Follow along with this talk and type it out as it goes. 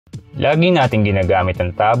Lagi nating ginagamit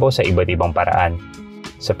ang tabo sa iba't ibang paraan.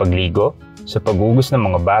 Sa pagligo, sa pagugos ng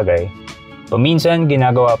mga bagay, paminsan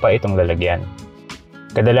ginagawa pa itong lalagyan.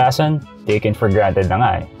 Kadalasan, taken for granted na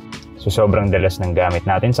nga eh. So sobrang dalas ng gamit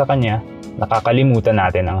natin sa kanya, nakakalimutan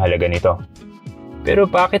natin ang halaga nito. Pero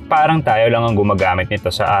bakit parang tayo lang ang gumagamit nito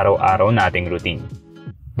sa araw-araw nating routine?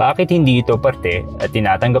 Bakit hindi ito parte at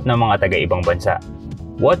tinatanggap ng mga taga-ibang bansa?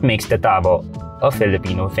 What makes the tabo a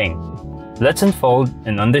Filipino thing? Let's unfold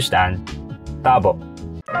and understand Tabo.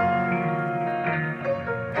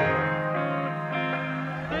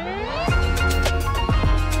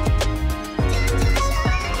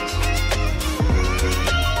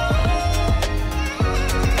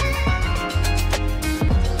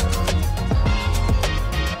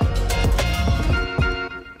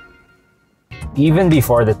 Even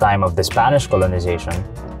before the time of the Spanish colonization,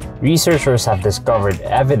 researchers have discovered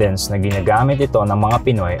evidence na ginagamit ito ng mga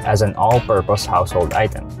Pinoy as an all-purpose household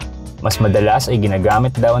item. Mas madalas ay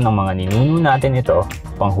ginagamit daw ng mga ninuno natin ito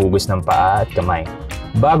panghugas ng paa at kamay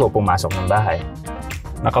bago pumasok ng bahay.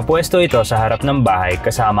 Nakapwesto ito sa harap ng bahay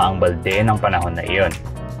kasama ang balde ng panahon na iyon,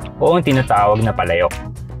 o ang tinatawag na palayok.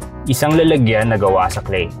 Isang lalagyan na gawa sa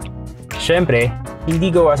clay. Siyempre, hindi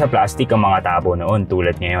gawa sa plastic ang mga tabo noon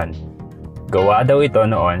tulad ngayon. Gawa daw ito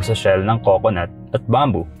noon sa shell ng coconut at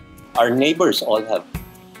bamboo. Our neighbors all have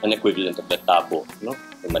an equivalent of the tabo, no?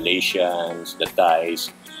 The Malaysians, the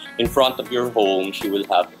Thais. In front of your home, you will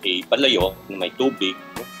have a palayok na may tubig.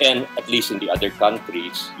 And at least in the other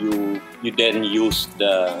countries, you then use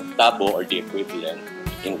the tabo or the equivalent,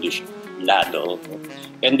 English ladle.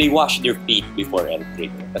 And they wash their feet before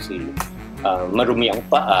entering. Kasi marumi ang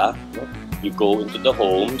paa. No? You go into the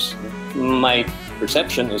homes. My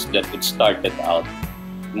perception is that it started out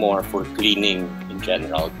more for cleaning in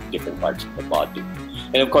general, different parts of the body.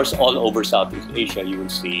 And of course, all over Southeast Asia, you will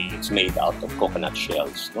see it's made out of coconut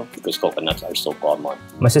shells, no? Because coconuts are so common.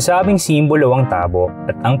 Masasabing simbolo ang tabo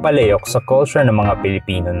at ang palayok sa culture ng mga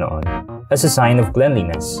Pilipino noon as a sign of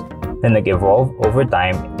cleanliness na nag-evolve over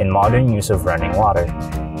time in modern use of running water,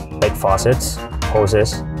 like faucets,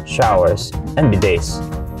 hoses, showers, and bidets.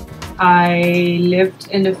 I lived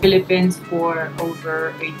in the Philippines for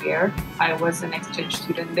over a year. I was an exchange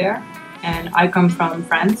student there, and I come from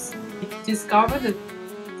France. I discovered the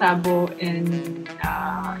tabo in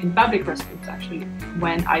public restrooms actually.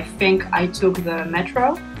 When I think I took the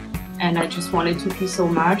metro, and I just wanted to pee so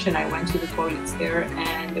much, and I went to the toilets there,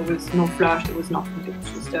 and there was no flush, there was nothing. It was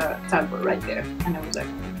just a tabo right there, and I was like,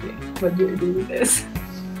 okay, what do I do with this?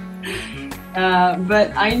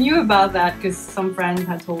 But I knew about that because some friends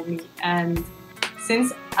had told me, and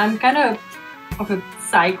since I'm kind of a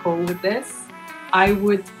psycho with this, I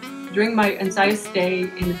would, during my entire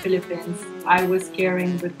stay in the Philippines, I was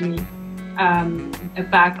carrying with me a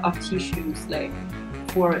pack of tissues like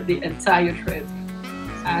for the entire trip.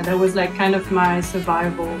 That was like kind of my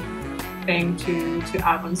survival thing to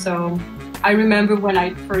have on. So I remember when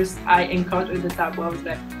I encountered the tabo, I was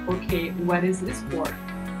like, okay, what is this for?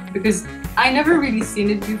 Because I never really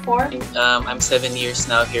seen it before. I'm 7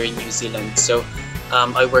 years now here in New Zealand. So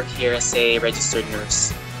I work here as a registered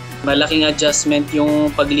nurse. Malaking adjustment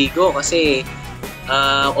yung pagligo kasi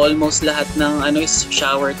almost lahat ng is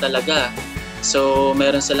shower talaga. So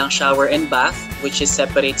meron silang shower and bath, which is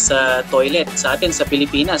separate sa toilet. Sa atin sa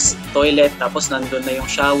Pilipinas, toilet tapos nandun na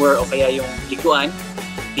yung shower o kaya yung liguan.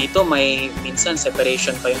 Dito may minsan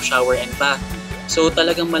separation pa yung shower and bath. So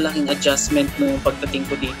talagang malaking adjustment nung pagdating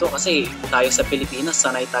ko dito kasi tayo sa Pilipinas,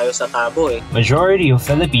 sanay tayo sa tabo eh. Majority of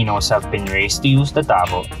Filipinos have been raised to use the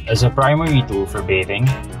tabo as a primary tool for bathing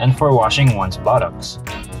and for washing one's buttocks.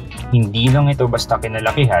 Hindi lang ito basta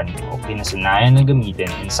kinalakihan o kinasanayan na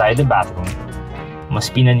gamitin inside the bathroom.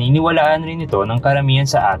 Mas pinaniniwalaan rin ito ng karamihan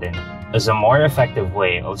sa atin as a more effective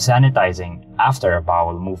way of sanitizing after a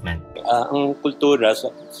bowel movement. Ang kultura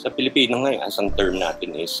sa Pilipino ngayon, as ang term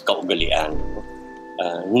natin is kaugalian.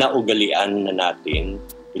 Naugalian na natin,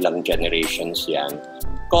 ilang generations yan.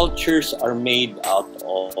 Cultures are made out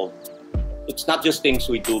of, it's not just things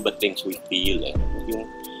we do, but things we feel. Yung,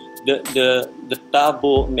 the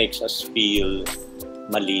tabo makes us feel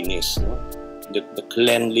malinis. No? The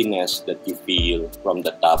cleanliness that you feel from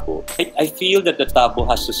the tabo. I feel that the tabo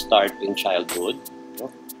has to start in childhood. No?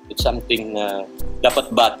 It's something na dapat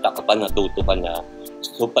bata ka pa, natuto ka na.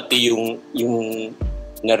 So pati yung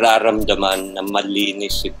nararamdaman na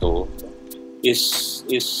malinis ito is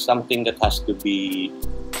something that has to be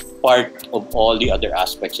part of all the other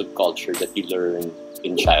aspects of culture that you learn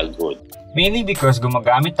in childhood. Mainly because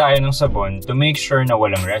gumagamit tayo ng sabon to make sure na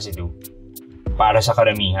walang residue. Para sa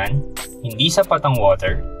karamihan, hindi sapat ang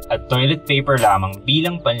water at toilet paper lamang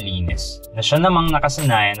bilang panlinis na siya namang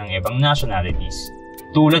nakasanayan ng ibang nationalities,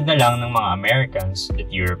 tulad na lang ng mga Americans at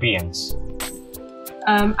Europeans.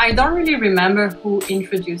 I don't really remember who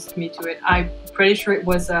introduced me to it. I'm pretty sure it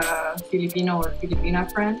was a Filipino or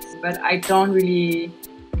Filipina friend, but I don't really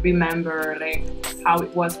remember like how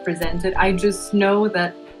it was presented. I just know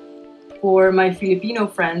that for my Filipino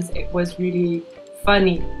friends, it was really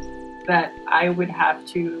funny that I would have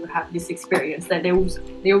to have this experience, that they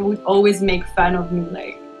would always make fun of me,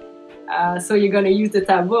 like, so you're gonna use the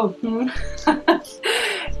Tabo?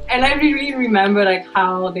 And I really remember like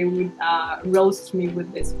how they would roast me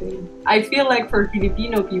with this thing. I feel like for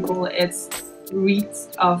Filipino people, it's rites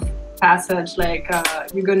of passage, like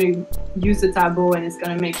you're gonna use the Tabo and it's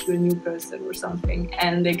gonna make you a new person or something,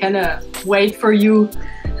 and they kind of wait for you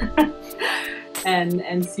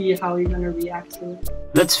and see how you're gonna react to it.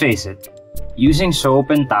 Let's face it, using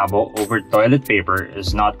soap and Tabo over toilet paper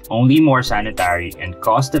is not only more sanitary and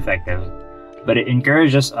cost-effective, but it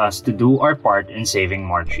encourages us to do our part in saving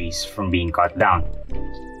more trees from being cut down.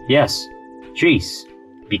 Yes, trees,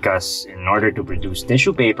 because in order to produce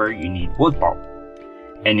tissue paper, you need wood pulp.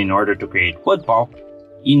 And in order to create wood pulp,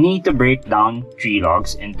 you need to break down tree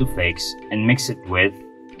logs into flakes and mix it with,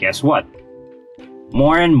 guess what?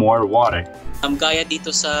 More and more water. Gaya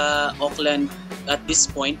dito sa Auckland, at this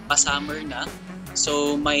point, pa-summer na,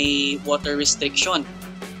 so may water restriction.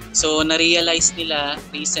 So na-realize nila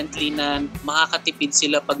recently na makakatipid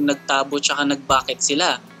sila pag nagtabo tsaka nag-bucket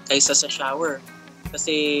sila kaysa sa shower.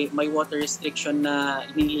 Kasi may water restriction na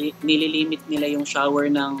nililimit nila yung shower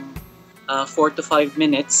ng 4 to 5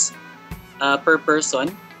 minutes per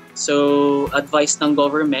person. So advice ng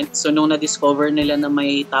government. So nung na-discover nila na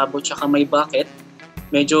may tabo tsaka may bucket,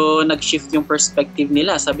 medyo nag-shift yung perspective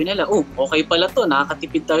nila. Sabi nila, oh, okay pala to,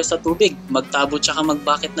 nakakatipid tayo sa tubig. Magtabo tsaka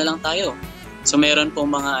mag-bucket na lang tayo. So meron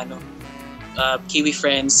pong mga Kiwi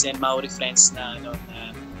friends and Maori friends na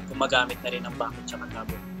gumagamit na rin ng bucket tsaka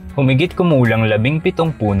tabo. Humigit kumulang 17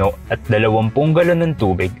 puno at 20 galon ng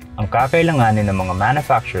tubig ang kakailanganin ng mga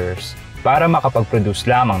manufacturers para makapag-produce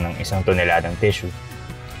lamang ng 1 toneladang tissue.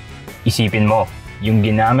 Isipin mo, yung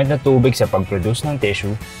ginamit na tubig sa pag-produce ng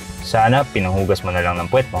tissue, sana pinanghugas mo na lang ng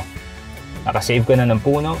puwet mo. Nakasave ka na ng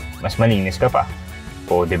puno, mas malinis ka pa.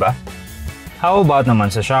 O, di ba? How about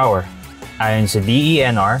naman sa shower? Ayon sa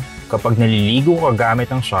DENR, kapag naliligo ka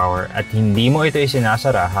gamit ng shower at hindi mo ito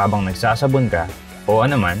isinasara habang nagsasabon ka, o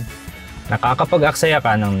naman, nakakapag-aksaya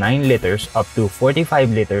ka ng 9 liters up to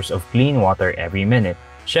 45 liters of clean water every minute.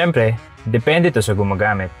 Siyempre, depende to sa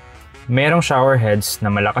gumagamit. Merong shower heads na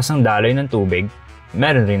malakas ang daloy ng tubig,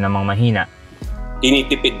 meron rin namang mahina.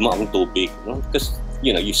 Tinitipid mo ang tubig, no? Because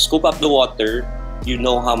you scoop up the water, you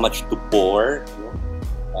know how much to pour,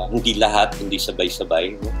 no? Hindi lahat, hindi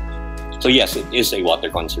sabay-sabay, no? So yes, it is a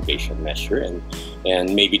water conservation measure, and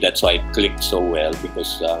maybe that's why it clicked so well,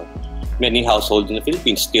 because many households in the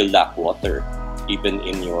Philippines still lack water. Even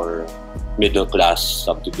in your middle-class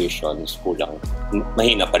subdivisions,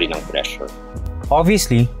 mahina pa rin ang pressure.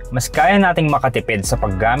 Obviously, mas kaya nating makatipid sa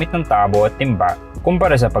paggamit ng tabo at timba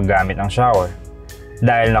kumpara sa paggamit ng shower,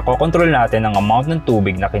 dahil nakokontrol natin ang amount ng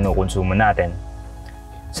tubig na kinukonsumo natin.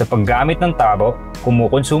 Sa paggamit ng tabo,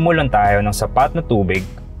 kumukonsumo lang tayo ng sapat na tubig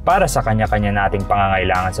para sa kanya-kanya nating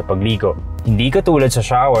pangangailangan sa pagligo. Hindi katulad sa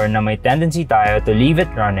shower na may tendency tayo to leave it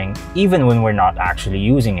running even when we're not actually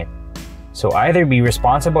using it. So either be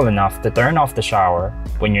responsible enough to turn off the shower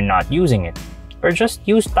when you're not using it, or just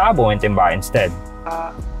use tabo and timba instead.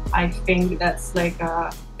 I think that's like a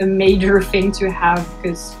major thing to have,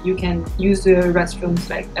 because you can use the restrooms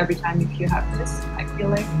like every time if you have this, I feel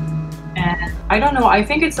like. And I don't know, I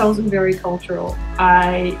think it's also very cultural.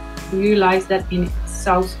 I realized that in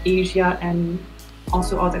South Asia and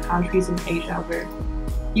also other countries in Asia where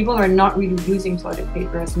people are not really using toilet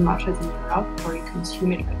paper as much as in Europe, or you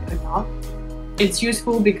consume it like a lot. It's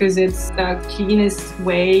useful because it's the cleanest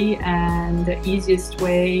way and the easiest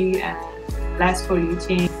way and less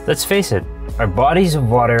polluting. Let's face it, our bodies of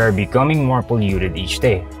water are becoming more polluted each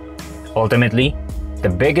day. Ultimately, the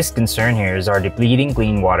biggest concern here is our depleting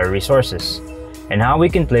clean water resources, and how we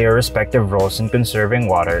can play our respective roles in conserving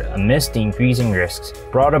water amidst the increasing risks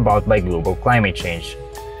brought about by global climate change.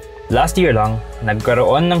 Last year lang,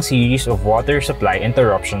 nagkaroon ng series of water supply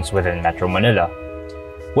interruptions within Metro Manila,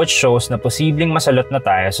 which shows na posibleng masalot na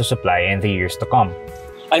tayo sa supply in the years to come.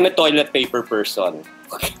 I'm a toilet paper person.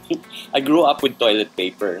 I grew up with toilet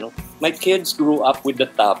paper. No? My kids grew up with the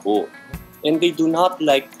Tabo, and they do not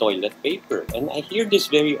like toilet paper. And I hear this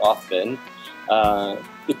very often.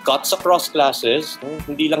 It cuts across classes, no?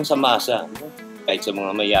 Hindi lang sa masa, no? Kahit sa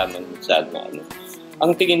mga mayaman sana. No?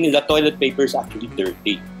 Ang tingin nila, toilet paper is actually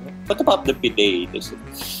dirty. No? What about the bidet?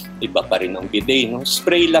 Iba pa rin ang bidet. No?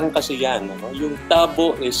 Spray lang kasi yan. No? Yung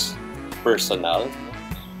Tabo is personal.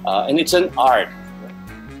 And it's an art.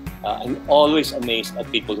 I'm always amazed at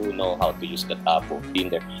people who know how to use the Tabo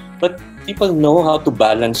in there. But people know how to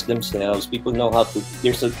balance themselves. People know how to...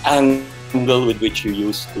 There's an angle with which you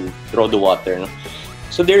use to throw the water. No?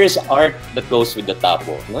 So there is art that goes with the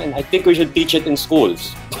Tabo. No? And I think we should teach it in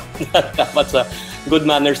schools. Dapat sa good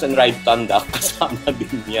manners and right conduct, kasama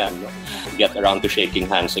din yan. No? Get around to shaking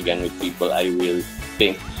hands again with people, I will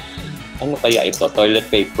think, ano kaya ito? Toilet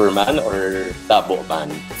paper man or Tabo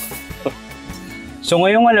man? So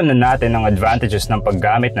ngayong alam na natin ang advantages ng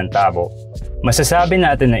paggamit ng Tabo, masasabi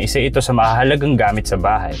natin na isa ito sa mahalagang gamit sa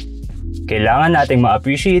bahay. Kailangan nating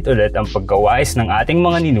ma-appreciate ulit ang pagkawais ng ating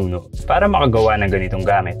mga ninuno para makagawa ng ganitong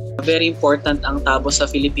gamit. Very important ang Tabo sa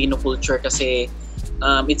Filipino culture kasi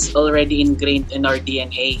it's already ingrained in our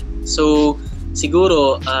DNA. So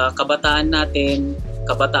siguro kabataan natin,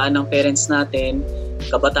 kabataan ng parents natin,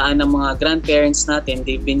 kabataan ng mga grandparents natin,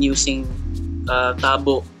 they've been using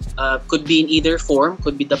Tabo. Could be in either form,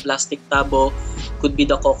 could be the plastic Tabo, could be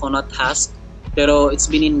the coconut husk. Pero it's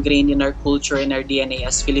been ingrained in our culture, in our DNA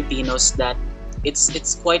as Filipinos that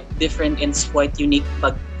it's quite different and it's quite unique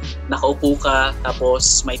pag nakaupo ka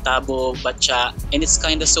tapos may Tabo, batya, and it's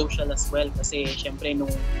kind of social as well kasi syempre nung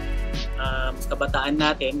kabataan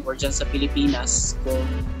natin or dyan sa Pilipinas kung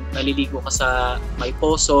naliligo ka sa may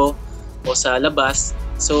poso o sa labas,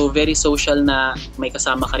 so very social na may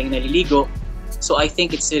kasama ka ring naliligo. So I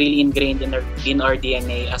think it's really ingrained in our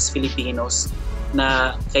DNA as Filipinos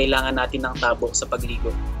na kailangan natin ng Tabo sa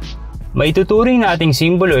pagligo. Maituturing nating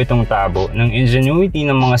simbolo itong Tabo ng ingenuity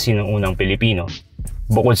ng mga sinuunang Pilipino.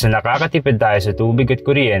 Bukod sa nakakatipid tayo sa tubig at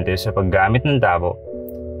kuryente sa paggamit ng Tabo,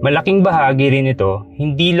 malaking bahagi rin ito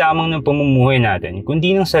hindi lamang ng pamumuhay natin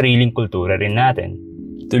kundi ng sariling kultura rin natin.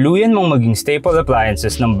 Tuluyan mong maging staple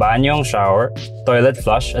appliances ng banyo ang shower, toilet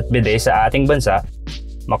flush at bidet sa ating bansa,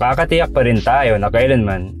 makakatiyak pa rin tayo na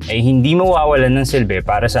kailanman ay hindi mawawalan ng silbi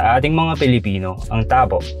para sa ating mga Pilipino ang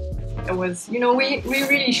Tabo. It was, we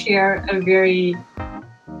really share a very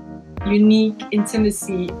unique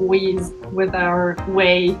intimacy with our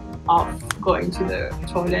way of going to the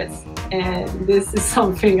toilets, and this is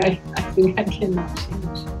something I think I cannot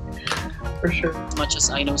change for sure. As much as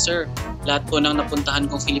I know, sir, lahat po ng napuntahan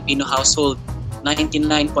kong Filipino household,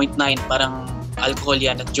 99.9 parang alcohol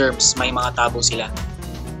yan at germs, may mga Tabo sila.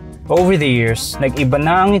 Over the years, nag-iba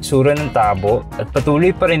na ang itsura ng Tabo at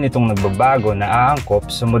patuloy pa rin itong nagbabago na aangkop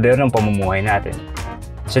sa modernong pamumuhay natin.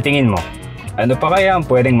 Sa tingin mo, ano pa kaya ang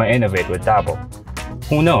pwedeng ma-innovate with Tabo?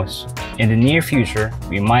 Who knows? In the near future,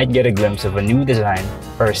 we might get a glimpse of a new design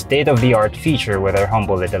or a state-of-the-art feature with our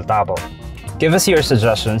humble little Tabo. Give us your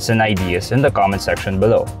suggestions and ideas in the comment section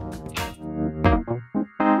below.